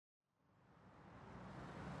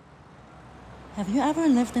Have you ever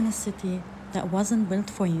lived in a city that wasn't built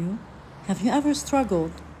for you? Have you ever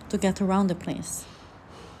struggled to get around a place?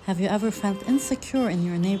 Have you ever felt insecure in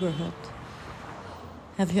your neighborhood?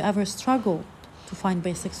 Have you ever struggled to find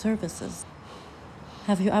basic services?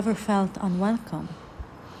 Have you ever felt unwelcome?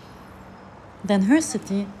 Then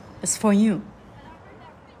HerCity is for you.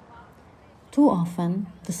 Too often,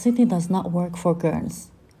 the city does not work for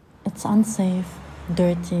girls. It's unsafe,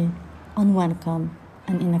 dirty, unwelcome,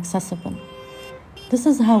 and inaccessible. This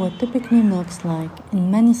is how it typically looks like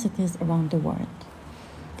in many cities around the world.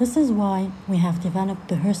 This is why we have developed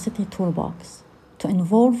the HerCity Toolbox to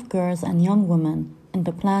involve girls and young women in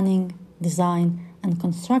the planning, design, and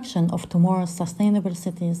construction of tomorrow's sustainable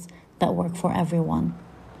cities that work for everyone.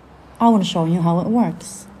 I will show you how it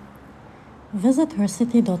works. Visit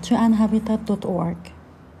hercity.unhabitat.org.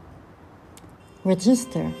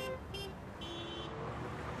 Register.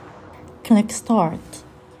 Click Start.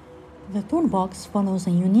 The toolbox follows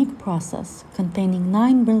a unique process containing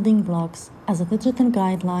 9 building blocks as a digital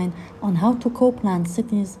guideline on how to co-plan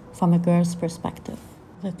cities from a girl's perspective.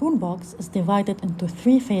 The toolbox is divided into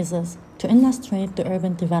 3 phases to illustrate the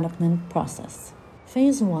urban development process.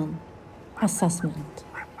 Phase 1. Assessment.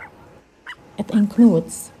 It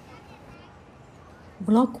includes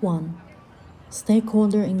Block 1.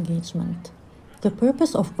 Stakeholder engagement. The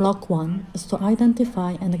purpose of Block 1 is to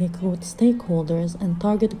identify and recruit stakeholders and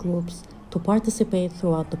target groups to participate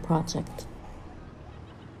throughout the project.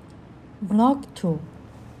 Block 2.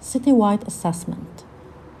 Citywide assessment.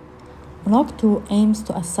 Block 2 aims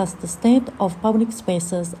to assess the state of public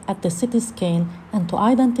spaces at the city scale and to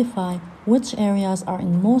identify which areas are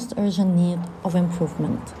in most urgent need of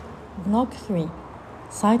improvement. Block 3.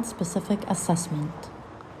 Site-specific assessment.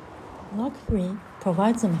 Block 3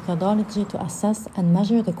 provides a methodology to assess and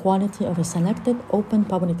measure the quality of a selected open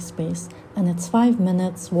public space and its 5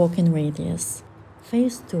 minutes walk-in radius.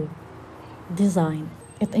 Phase 2. Design.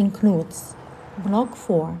 It includes Block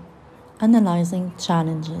 4. Analyzing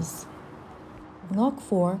challenges. Block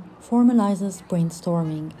 4 formalizes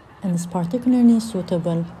brainstorming and is particularly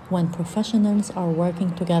suitable when professionals are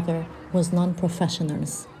working together with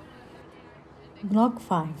non-professionals. Block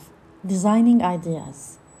 5. Designing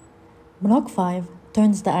ideas. Block 5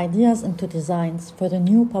 turns the ideas into designs for the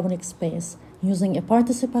new public space using a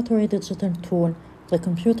participatory digital tool, the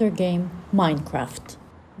computer game Minecraft.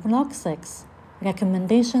 Block 6.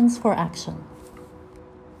 Recommendations for action.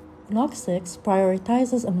 Block 6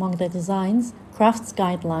 prioritizes among the designs, crafts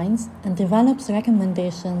guidelines, and develops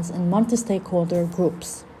recommendations in multi-stakeholder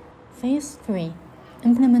groups. Phase 3.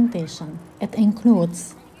 Implementation. It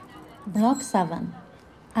includes Block 7.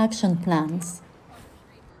 Action plans.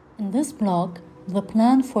 In this block, the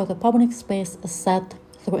plan for the public space is set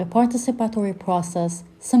through a participatory process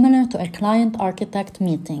similar to a client-architect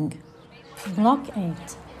meeting. Block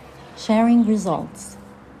 8. Sharing results.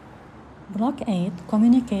 Block 8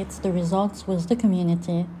 communicates the results with the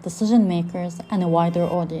community, decision makers, and a wider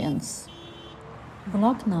audience.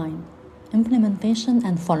 Block 9. Implementation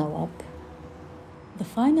and follow-up. The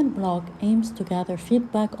final block aims to gather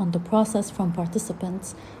feedback on the process from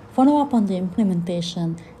participants, follow up on the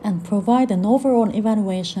implementation, and provide an overall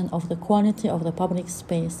evaluation of the quality of the public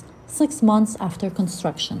space 6 months after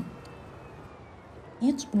construction.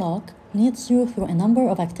 Each block leads you through a number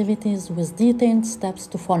of activities with detailed steps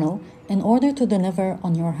to follow in order to deliver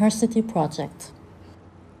on your HerCity project.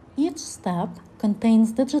 Each step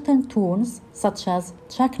contains digital tools such as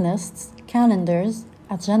checklists, calendars,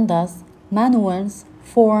 agendas, manuals,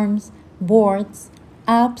 forms, boards,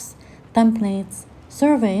 apps, templates,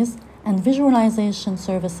 surveys, and visualization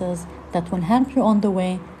services that will help you on the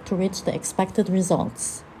way to reach the expected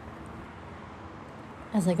results.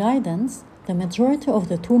 As a guidance, the majority of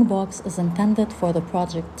the toolbox is intended for the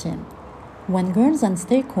project team. When girls and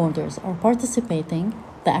stakeholders are participating,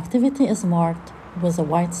 the activity is marked with a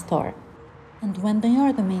white star. And when they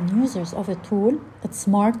are the main users of a tool, it's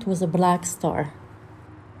marked with a black star.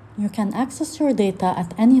 You can access your data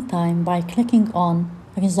at any time by clicking on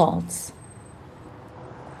Results.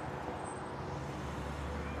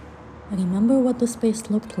 Remember what the space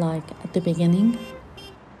looked like at the beginning?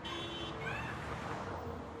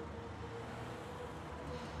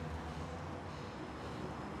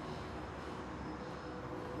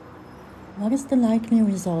 What is the likely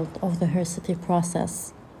result of the HerCity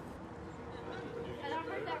process?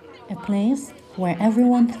 A place where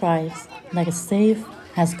everyone thrives, that is safe,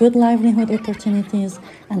 has good livelihood opportunities,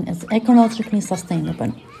 and is ecologically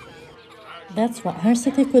sustainable. That's what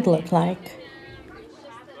HerCity could look like.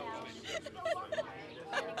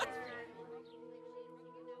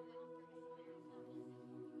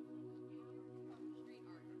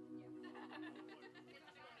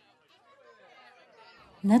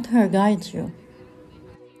 Let her guide you.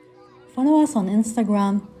 Follow us on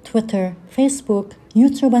Instagram, Twitter, Facebook,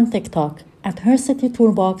 YouTube and TikTok at HerCity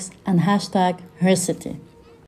Toolbox and #HerCity.